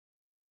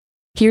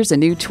Here's a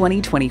new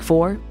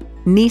 2024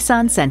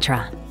 Nissan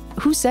Sentra.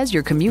 Who says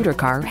your commuter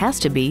car has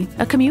to be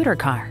a commuter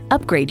car?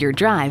 Upgrade your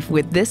drive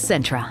with this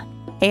Sentra.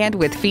 And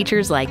with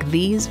features like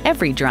these,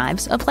 every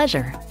drive's a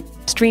pleasure.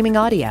 Streaming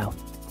audio,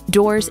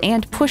 doors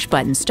and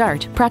push-button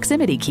start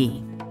proximity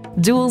key,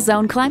 dual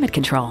zone climate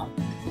control,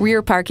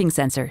 rear parking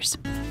sensors,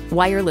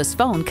 wireless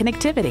phone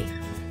connectivity,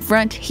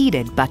 front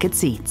heated bucket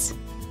seats,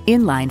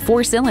 inline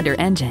 4-cylinder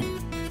engine,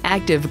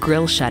 active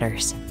grille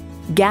shutters,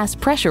 gas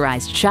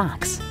pressurized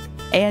shocks,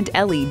 and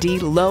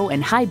LED low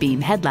and high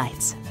beam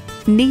headlights.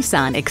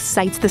 Nissan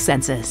excites the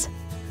senses.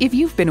 If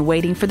you've been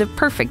waiting for the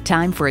perfect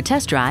time for a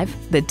test drive,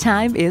 the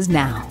time is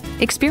now.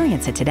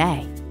 Experience it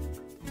today.